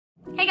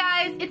Hey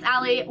guys, it's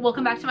Allie.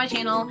 Welcome back to my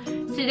channel.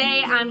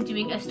 Today I'm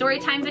doing a story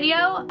time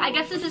video. I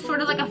guess this is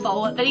sort of like a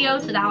follow-up video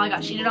to how I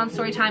got cheated on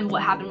story time,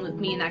 what happened with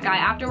me and that guy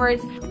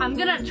afterwards. I'm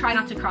gonna try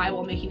not to cry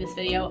while making this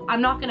video.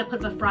 I'm not gonna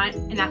put up a front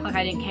and act like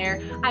I didn't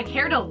care. I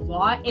cared a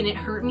lot and it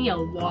hurt me a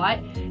lot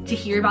to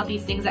hear about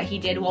these things that he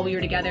did while we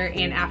were together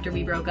and after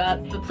we broke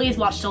up. But please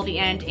watch till the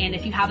end, and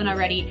if you haven't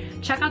already,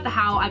 check out the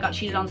how I got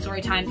cheated on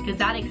story time because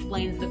that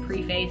explains the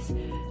preface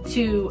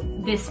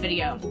to this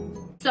video.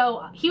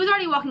 So he was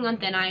already walking on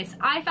thin ice.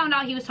 I found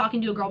out he was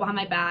talking to a girl behind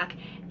my back,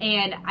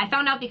 and I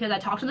found out because I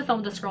talked on the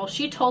phone with this girl.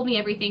 She told me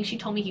everything. She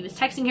told me he was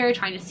texting her,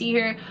 trying to see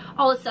her,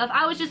 all this stuff.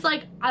 I was just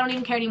like, I don't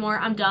even care anymore.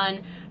 I'm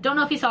done. Don't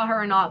know if he saw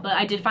her or not, but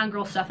I did find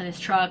girl stuff in his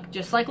truck,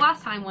 just like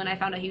last time when I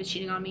found out he was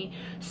cheating on me.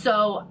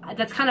 So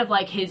that's kind of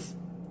like his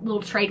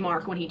little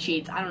trademark when he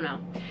cheats. I don't know.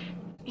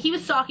 He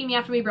was stalking me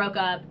after we broke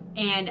up,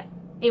 and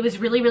it was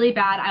really, really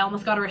bad. I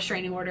almost got a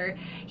restraining order.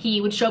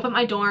 He would show up at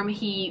my dorm.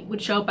 He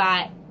would show up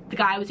at the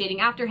guy I was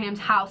dating after him's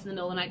house in the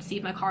middle of the night to see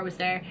if my car was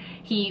there.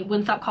 He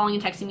wouldn't stop calling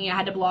and texting me. I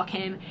had to block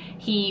him.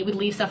 He would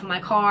leave stuff in my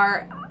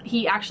car.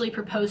 He actually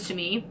proposed to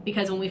me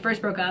because when we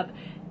first broke up,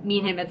 me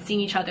and him had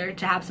seen each other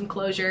to have some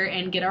closure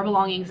and get our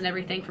belongings and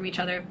everything from each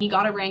other. He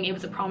got a ring. It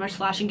was a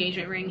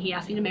promise/engagement ring. He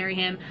asked me to marry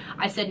him.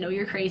 I said, no,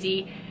 you're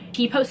crazy.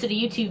 He posted a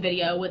YouTube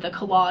video with a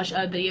collage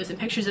of videos and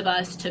pictures of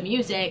us to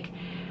music,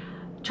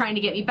 trying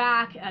to get me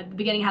back. At the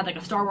beginning, I had like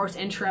a Star Wars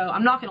intro.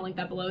 I'm not gonna link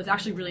that below. It's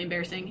actually really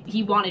embarrassing.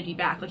 He wanted me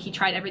back. Like, he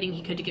tried everything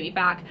he could to get me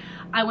back.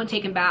 I wouldn't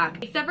take him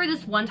back. Except for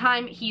this one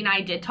time, he and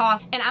I did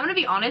talk, and I'm gonna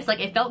be honest, like,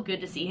 it felt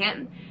good to see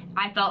him.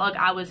 I felt like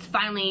I was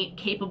finally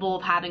capable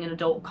of having an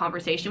adult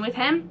conversation with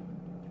him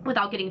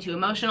without getting too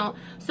emotional.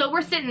 So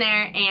we're sitting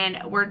there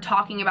and we're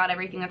talking about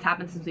everything that's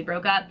happened since we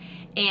broke up,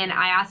 and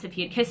I asked if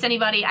he had kissed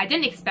anybody. I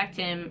didn't expect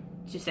him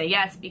to say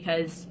yes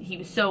because he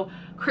was so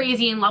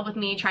crazy in love with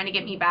me, trying to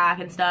get me back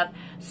and stuff.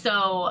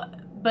 So,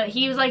 but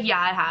he was like, yeah,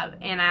 I have.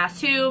 And I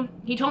asked who.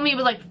 He told me it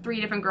was like 3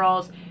 different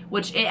girls,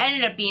 which it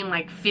ended up being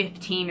like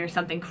 15 or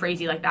something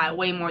crazy like that,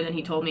 way more than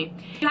he told me.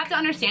 You have to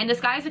understand, this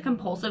guy is a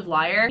compulsive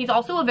liar. He's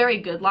also a very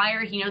good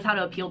liar. He knows how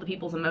to appeal to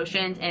people's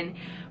emotions and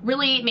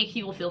really make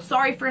people feel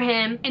sorry for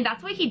him. And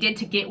that's what he did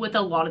to get with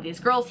a lot of these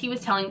girls. He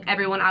was telling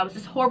everyone I was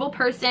this horrible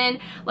person.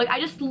 Like, I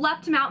just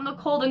left him out in the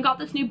cold and got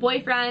this new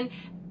boyfriend.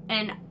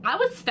 And I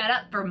was fed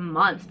up for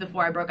months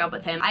before I broke up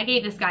with him. I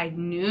gave this guy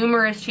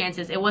numerous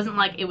chances. It wasn't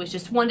like it was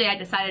just one day I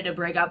decided to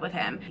break up with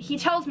him. He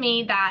tells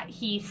me that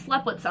he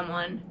slept with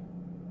someone,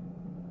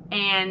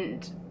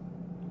 and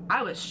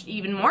I was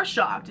even more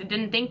shocked. I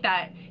didn't think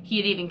that he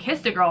had even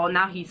kissed a girl, and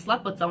now he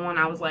slept with someone.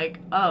 I was like,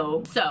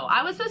 oh. So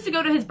I was supposed to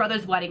go to his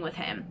brother's wedding with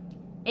him,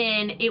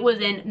 and it was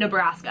in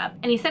Nebraska.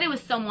 And he said it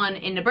was someone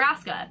in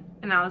Nebraska,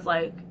 and I was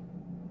like,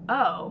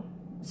 oh.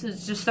 So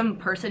it's just some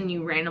person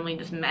you randomly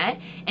just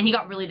met. And he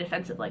got really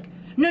defensive, like,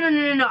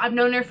 no, I've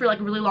known her for like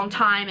a really long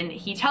time. And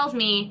he tells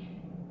me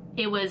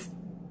it was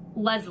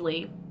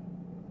Leslie,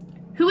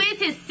 who is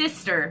his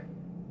sister.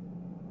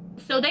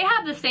 So they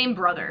have the same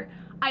brother.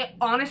 I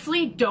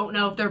honestly don't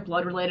know if they're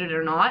blood related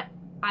or not.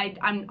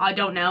 I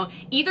don't know.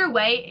 Either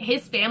way,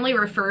 his family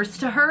refers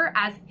to her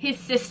as his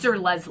sister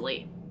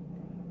Leslie.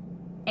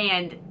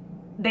 And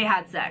they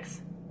had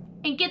sex.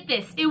 And get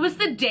this, it was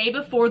the day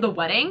before the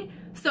wedding.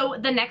 So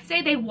the next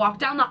day they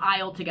walked down the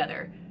aisle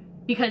together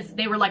because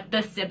they were like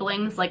the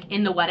siblings, like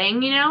in the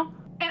wedding, you know?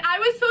 And I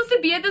was supposed to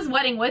be at this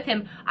wedding with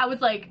him. I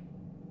was like,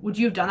 would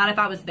you have done that if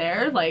I was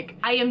there? Like,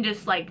 I am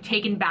just like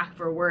taken back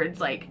for words,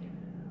 like,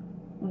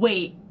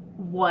 wait,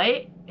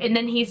 what? And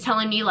then he's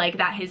telling me like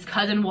that his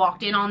cousin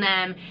walked in on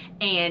them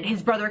and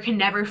his brother can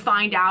never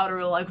find out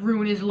or like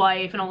ruin his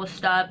life and all this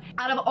stuff.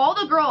 Out of all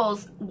the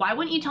girls, why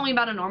wouldn't you tell me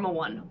about a normal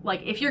one?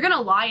 Like, if you're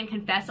gonna lie and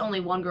confess only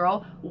one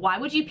girl, why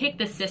would you pick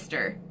the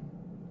sister?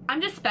 I'm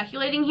just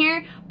speculating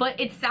here, but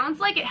it sounds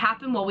like it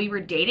happened while we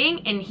were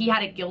dating and he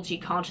had a guilty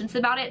conscience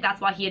about it.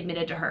 That's why he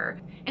admitted to her.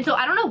 And so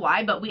I don't know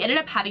why, but we ended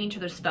up having each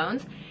other's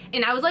phones,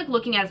 and I was like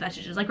looking at his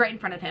messages, like right in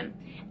front of him.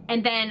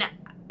 And then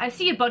I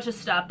see a bunch of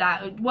stuff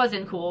that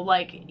wasn't cool.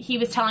 Like, he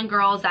was telling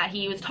girls that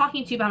he was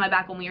talking to behind my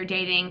back when we were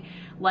dating,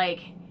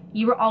 like,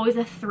 you were always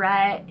a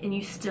threat and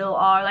you still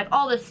are, like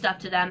all this stuff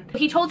to them.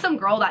 He told some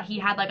girl that he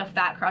had like a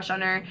fat crush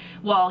on her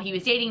while he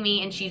was dating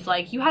me, and she's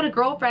like, you had a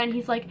girlfriend?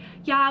 He's like,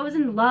 yeah, I was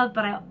in love,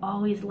 but I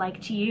always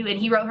liked you. And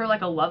he wrote her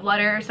like a love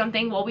letter or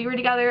something while we were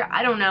together.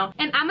 I don't know.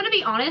 And I'm gonna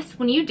be honest,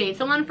 when you date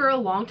someone for a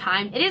long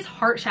time, it is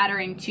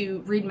heart-shattering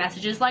to read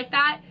messages like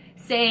that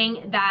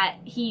saying that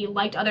he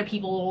liked other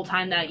people the whole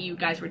time that you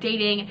guys were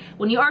dating,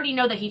 when you already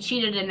know that he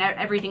cheated and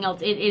everything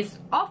else. It is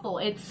awful.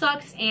 It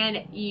sucks,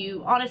 and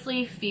you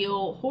honestly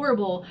feel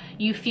horrible.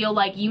 You feel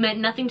like you meant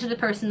nothing to the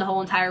person the whole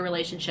entire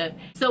relationship.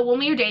 So when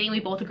we were dating, we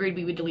both agreed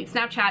we would delete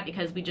Snapchat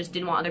because we just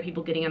didn't want other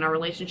people getting in our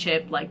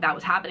relationship. Like, that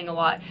was happening a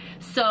lot.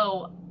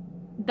 So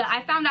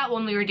I found out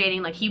when we were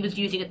dating, like, he was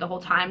using it the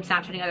whole time,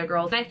 Snapchatting other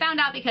girls. And I found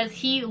out because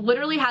he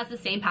literally has the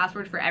same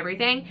password for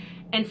everything.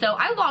 And so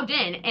I logged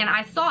in and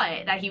I saw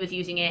it, that he was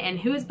using it and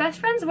who his best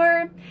friends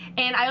were.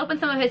 And I opened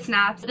some of his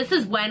snaps. This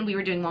is when we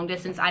were doing long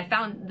distance. I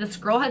found this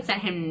girl had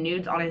sent him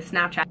nudes on his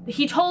Snapchat.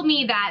 He told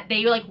me that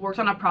they like worked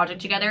on a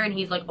project together and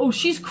he's like, oh,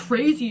 she's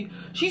crazy.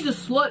 She's a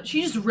slut.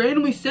 She just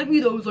randomly sent me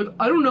those. Like,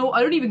 I don't know.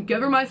 I don't even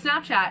give her my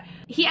Snapchat.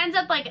 He ends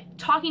up like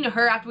talking to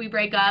her after we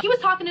break up. He was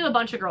talking to a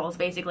bunch of girls,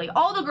 basically.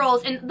 All the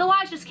girls, and the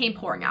lies just came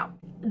pouring out.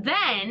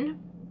 Then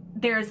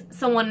there's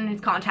someone in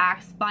his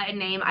contacts by a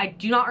name I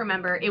do not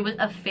remember. It was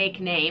a fake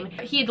name.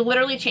 He had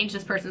literally changed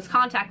this person's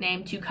contact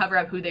name to cover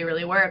up who they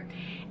really were.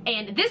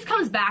 And this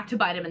comes back to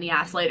bite him in the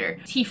ass later.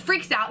 He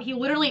freaks out. He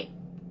literally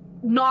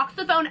knocks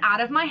the phone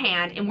out of my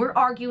hand and we're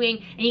arguing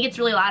and he gets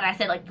really loud. I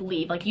said, like,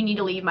 leave. Like, you need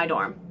to leave my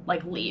dorm.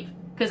 Like, leave.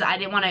 Because I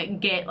didn't want to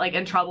get like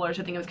in trouble or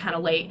something. It was kind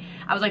of late.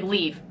 I was like,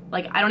 leave.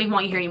 Like, I don't even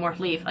want you here anymore.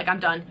 Leave. Like, I'm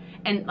done.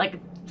 And like,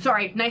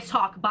 sorry, nice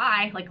talk,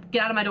 bye, like,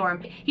 get out of my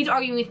dorm. He's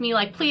arguing with me,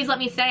 like, please let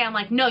me stay. I'm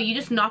like, no, you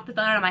just knocked the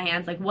phone out of my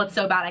hands. Like, what's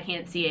so bad I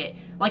can't see it?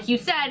 Like you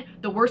said,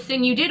 the worst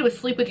thing you did was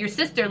sleep with your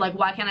sister. Like,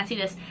 why can't I see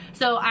this?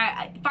 So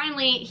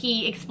finally,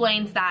 he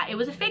explains that it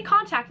was a fake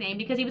contact name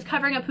because he was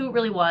covering up who it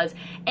really was.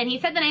 And he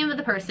said the name of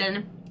the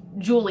person,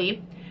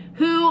 Julie,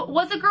 who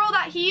was a girl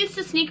that he used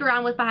to sneak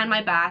around with behind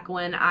my back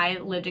when I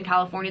lived in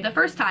California the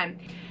first time.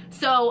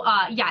 So,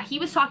 yeah, he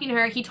was talking to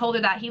her, he told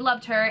her that he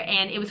loved her,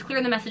 and it was clear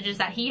in the messages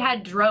that he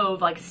had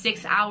drove like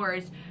 6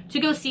 hours to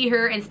go see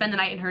her and spend the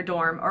night in her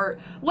dorm, or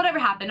whatever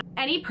happened.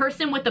 Any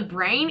person with a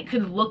brain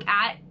could look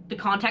at the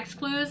context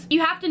clues.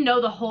 You have to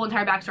know the whole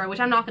entire backstory, which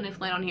I'm not going to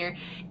explain on here.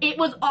 It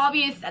was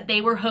obvious that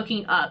they were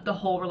hooking up the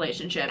whole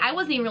relationship. I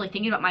wasn't even really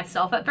thinking about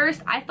myself at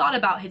first. I thought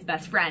about his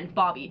best friend,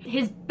 Bobby.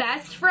 His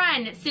best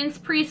friend since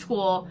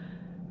preschool,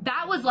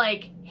 that was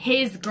like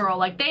his girl.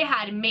 Like, they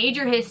had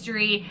major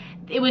history.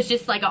 It was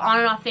just like an on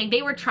and off thing.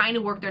 They were trying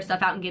to work their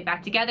stuff out and get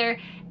back together.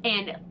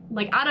 And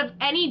like, out of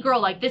any girl,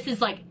 like, this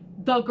is like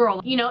the girl.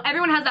 You know,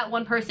 everyone has that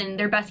one person,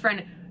 their best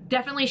friend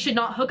definitely should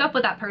not hook up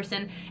with that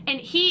person. And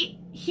he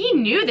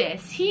knew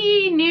this.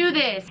 He knew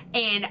this.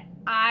 And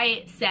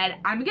I said,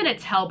 I'm gonna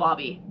tell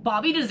Bobby.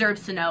 Bobby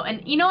deserves to know.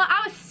 And you know what?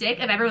 I was sick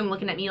of everyone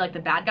looking at me like the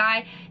bad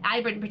guy.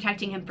 I'd been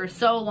protecting him for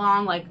so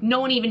long. Like, no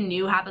one even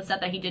knew half the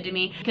stuff that he did to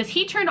me. Because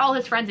he turned all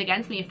his friends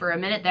against me for a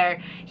minute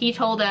there. He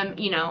told them,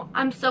 you know,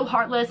 I'm so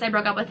heartless. I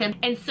broke up with him.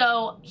 And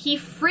so he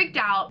freaked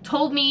out,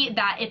 told me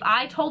that if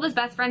I told his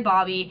best friend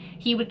Bobby,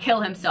 he would kill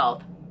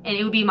himself. And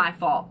it would be my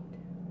fault.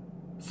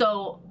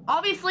 So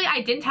obviously I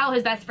didn't tell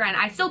his best friend.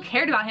 I still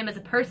cared about him as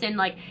a person.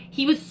 Like,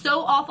 he was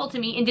so awful to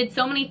me and did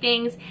so many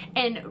things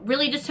and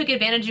really just took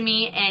advantage of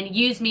me and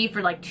used me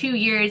for like 2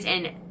 years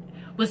and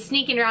was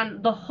sneaking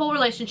around the whole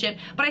relationship.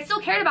 But I still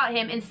cared about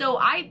him, and so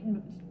I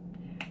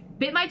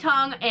bit my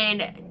tongue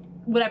and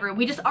whatever.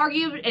 We just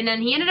argued, and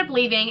then he ended up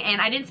leaving,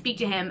 and I didn't speak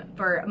to him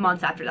for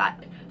months after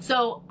that.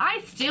 So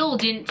I still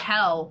didn't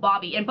tell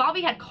Bobby, and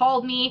Bobby had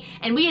called me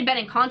and we had been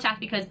in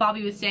contact because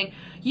Bobby was saying,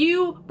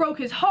 you broke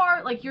his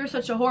heart, like, you're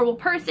such a horrible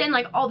person,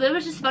 like, all there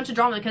was just a bunch of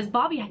drama because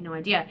Bobby had no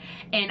idea.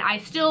 And I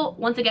still,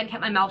 once again,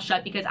 kept my mouth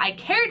shut because I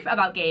cared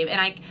about Gabe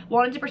and I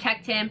wanted to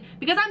protect him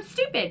because I'm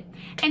stupid.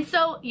 And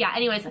so, yeah,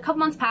 anyways, a couple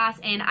months pass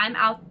and I'm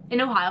out in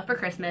Ohio for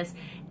Christmas,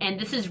 and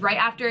this is right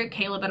after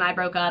Caleb and I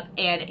broke up,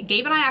 and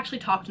Gabe and I actually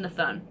talked on the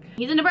phone.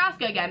 He's in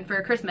Nebraska again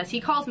for Christmas.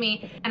 He calls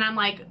me and I'm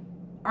like,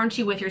 aren't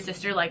you with your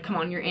sister? Like, come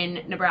on, you're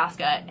in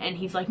Nebraska. And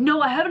he's like,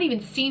 no, I haven't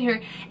even seen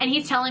her. And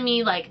he's telling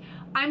me, like,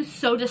 I'm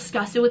so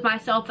disgusted with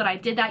myself that I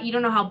did that. You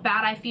don't know how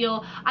bad I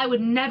feel. I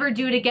would never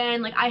do it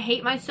again. Like, I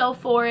hate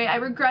myself for it. I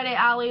regret it,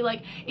 Allie.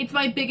 Like, it's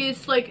my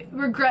biggest, like,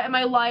 regret in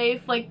my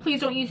life. Like,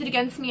 please don't use it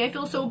against me. I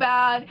feel so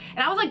bad. And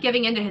I was, like,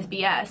 giving into his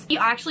BS. He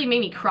actually made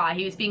me cry.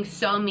 He was being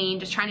so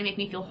mean, just trying to make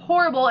me feel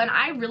horrible. And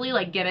I really,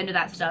 like, give into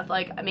that stuff.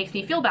 Like, it makes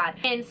me feel bad.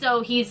 And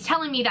so he's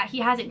telling me that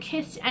he hasn't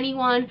kissed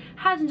anyone,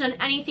 hasn't done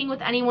anything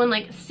with anyone,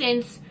 like,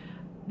 since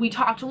we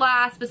talked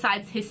last,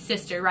 besides his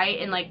sister, right?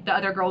 And like the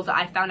other girls that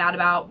I found out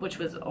about, which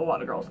was a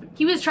lot of girls.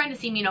 He was trying to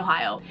see me in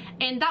Ohio,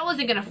 and that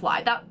wasn't gonna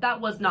fly. That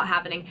was not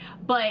happening.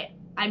 But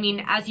I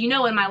mean, as you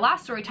know, in my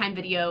last story time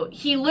video,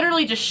 he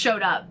literally just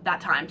showed up that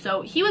time.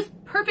 So he was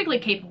perfectly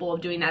capable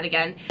of doing that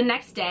again. The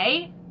next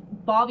day,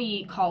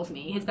 Bobby calls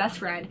me, his best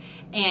friend,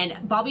 and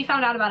Bobby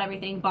found out about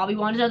everything. Bobby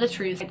wanted to know the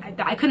truth.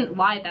 I couldn't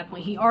lie at that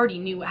point. He already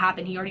knew what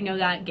happened. He already knew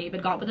that Gabe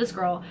had got with this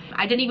girl.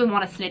 I didn't even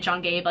want to snitch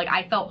on Gabe. Like,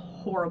 I felt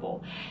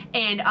horrible.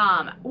 And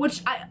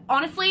which I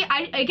honestly,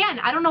 I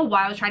don't know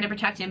why I was trying to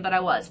protect him, but I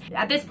was.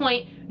 At this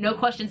point, no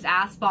questions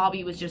asked.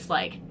 Bobby was just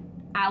like,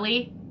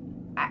 Allie,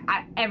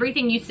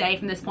 everything you say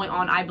from this point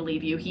on, I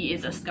believe you. He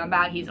is a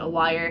scumbag. He's a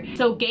liar.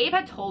 So Gabe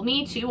had told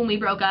me too when we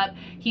broke up,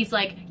 he's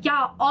like,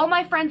 yeah, all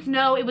my friends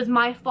know it was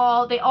my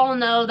fault. They all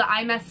know that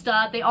I messed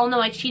up. They all know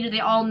I cheated.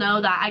 They all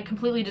know that I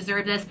completely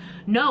deserve this.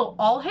 No,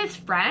 all his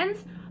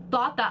friends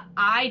thought that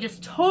I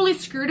just totally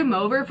screwed him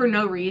over for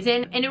no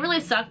reason. And it really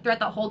sucked throughout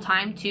the whole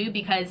time too,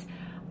 because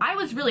I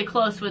was really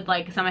close with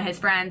like some of his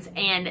friends,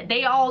 and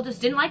they all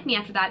just didn't like me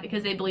after that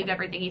because they believed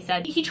everything he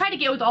said. He tried to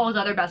get with all his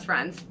other best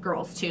friends,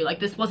 girls too. Like,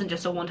 this wasn't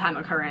just a one-time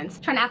occurrence.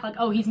 Trying to act like,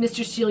 oh, he's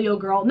Mr. Steal Yo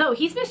Girl. No,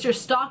 he's Mr.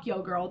 Stalk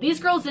Yo Girl.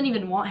 These girls didn't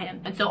even want him.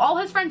 And so all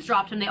his friends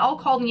dropped him. They all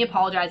called me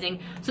apologizing.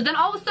 So then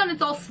all of a sudden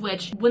it's all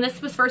switched. When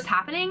this was first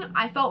happening,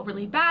 I felt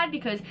really bad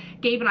because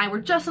Gabe and I were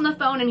just on the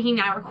phone and he and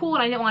I were cool,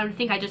 and I didn't want him to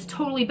think I just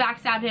totally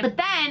backstabbed him. But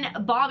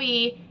then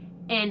Bobby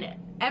and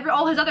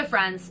all his other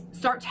friends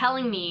start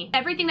telling me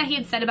everything that he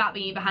had said about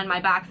me behind my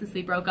back since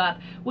we broke up,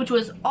 which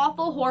was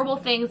awful, horrible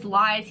things,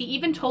 lies. He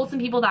even told some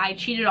people that I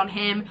cheated on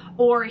him,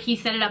 or he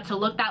set it up to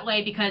look that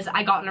way because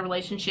I got in a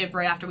relationship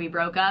right after we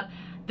broke up.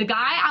 The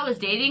guy I was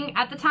dating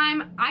at the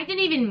time, I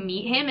didn't even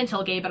meet him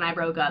until Gabe and I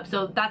broke up,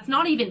 so that's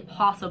not even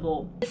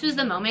possible. This was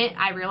the moment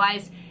I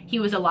realized he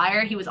was a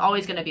liar. He was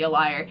always gonna be a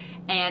liar,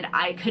 and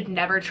I could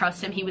never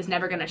trust him. He was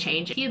never gonna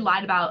change. He had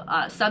lied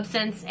about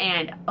substance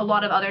and a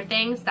lot of other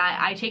things that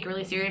I take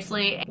really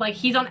seriously. Like,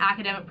 he's on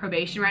academic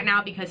probation right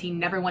now because he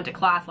never went to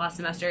class last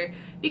semester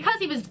because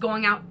he was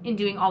going out and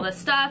doing all this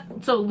stuff.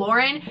 So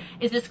Lauren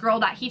is this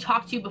girl that he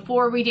talked to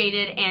before we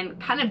dated and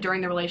kind of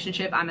during the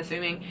relationship, I'm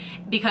assuming,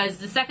 because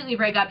the second we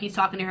break up, he's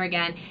talking to her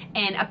again,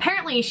 and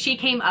apparently she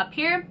came up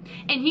here,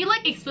 and he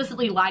like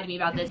explicitly lied to me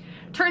about this.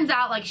 Turns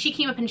out, like, she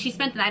came up and she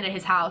spent the night at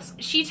his house.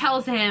 She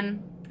tells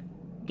him,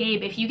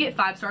 Gabe, if you get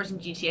 5 stars in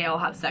GTA, I'll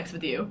have sex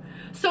with you.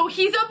 So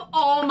he's up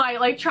all night,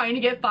 like, trying to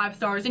get 5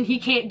 stars, and he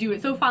can't do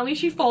it. So finally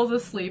she falls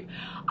asleep.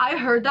 I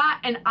heard that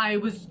and I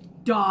was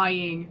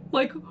dying.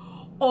 Like,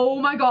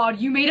 oh my God,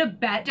 you made a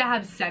bet to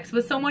have sex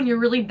with someone? You're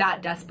really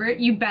that desperate?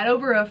 You bet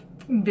over a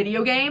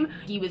video game?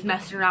 He was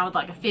messing around with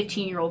like a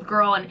 15-year-old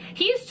girl, and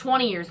he's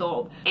 20 years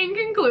old. In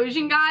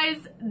conclusion,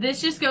 guys, this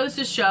just goes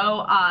to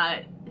show,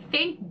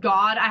 thank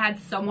God I had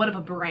somewhat of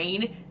a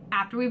brain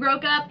after we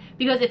broke up,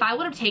 because if I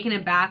would have taken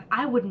him back,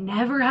 I would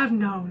never have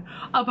known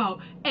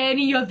about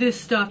any of this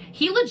stuff.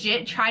 He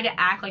legit tried to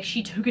act like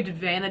she took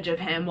advantage of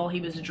him while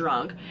he was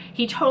drunk.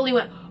 He totally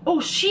went,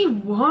 oh, she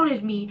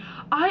wanted me.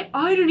 I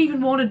didn't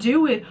even want to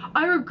do it.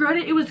 I regret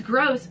it. It was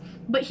gross.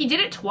 But he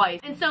did it twice.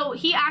 And so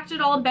he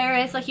acted all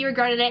embarrassed, like he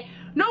regretted it.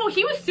 No,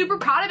 he was super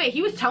proud of it.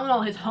 He was telling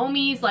all his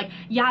homies, like,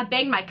 yeah, I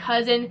banged my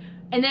cousin.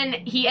 And then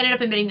he ended up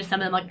admitting to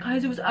some of them, like,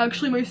 guys, it was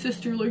actually my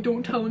sister, like,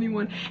 don't tell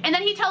anyone. And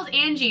then he tells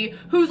Angie,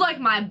 who's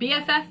like my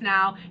BFF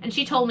now, and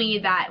she told me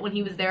that when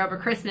he was there over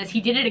Christmas,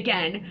 he did it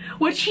again,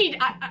 which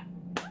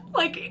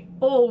like,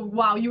 oh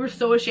wow, you were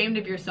so ashamed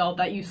of yourself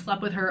that you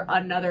slept with her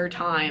another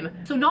time.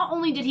 So not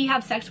only did he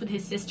have sex with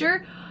his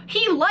sister,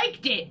 he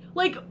liked it.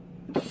 Like,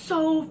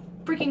 so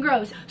freaking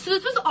gross. So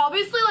this was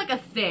obviously like a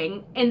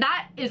thing, and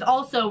that is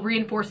also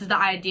reinforces the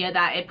idea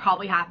that it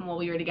probably happened while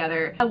we were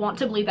together. I want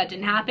to believe that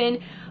didn't happen,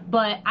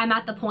 but I'm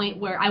at the point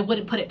where I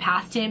wouldn't put it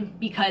past him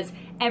because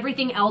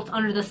everything else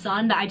under the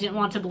sun that I didn't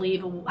want to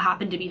believe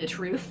happened to be the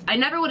truth. I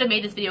never would have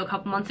made this video a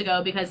couple months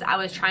ago because I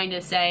was trying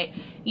to say,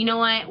 you know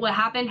what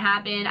happened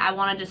happened. I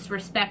want to just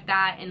respect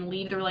that and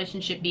leave the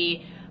relationship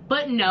be.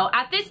 But no,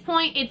 at this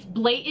point, it's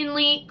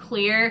blatantly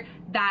clear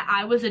that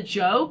I was a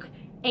joke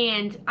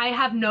and I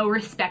have no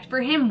respect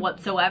for him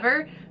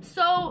whatsoever.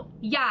 So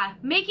yeah,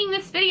 making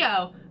this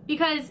video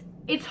because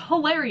it's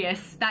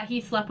hilarious that he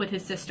slept with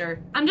his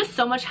sister. I'm just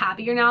so much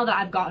happier now that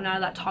I've gotten out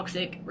of that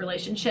toxic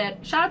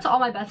relationship. Shout out to all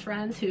my best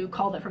friends who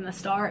called it from the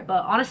start,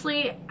 but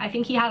honestly, I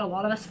think he had a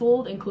lot of us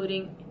fooled,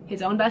 including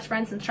his own best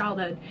friend since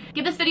childhood.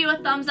 Give this video a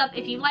thumbs up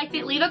if you liked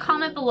it. Leave a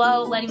comment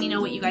below letting me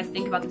know what you guys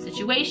think about the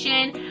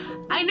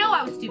situation. I know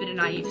I was stupid and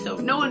naive, so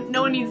no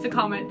one needs to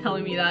comment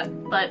telling me that,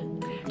 but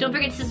don't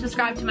forget to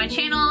subscribe to my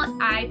channel.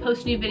 I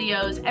post new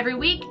videos every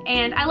week,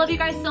 and I love you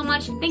guys so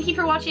much. Thank you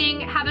for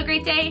watching. Have a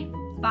great day.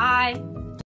 Bye.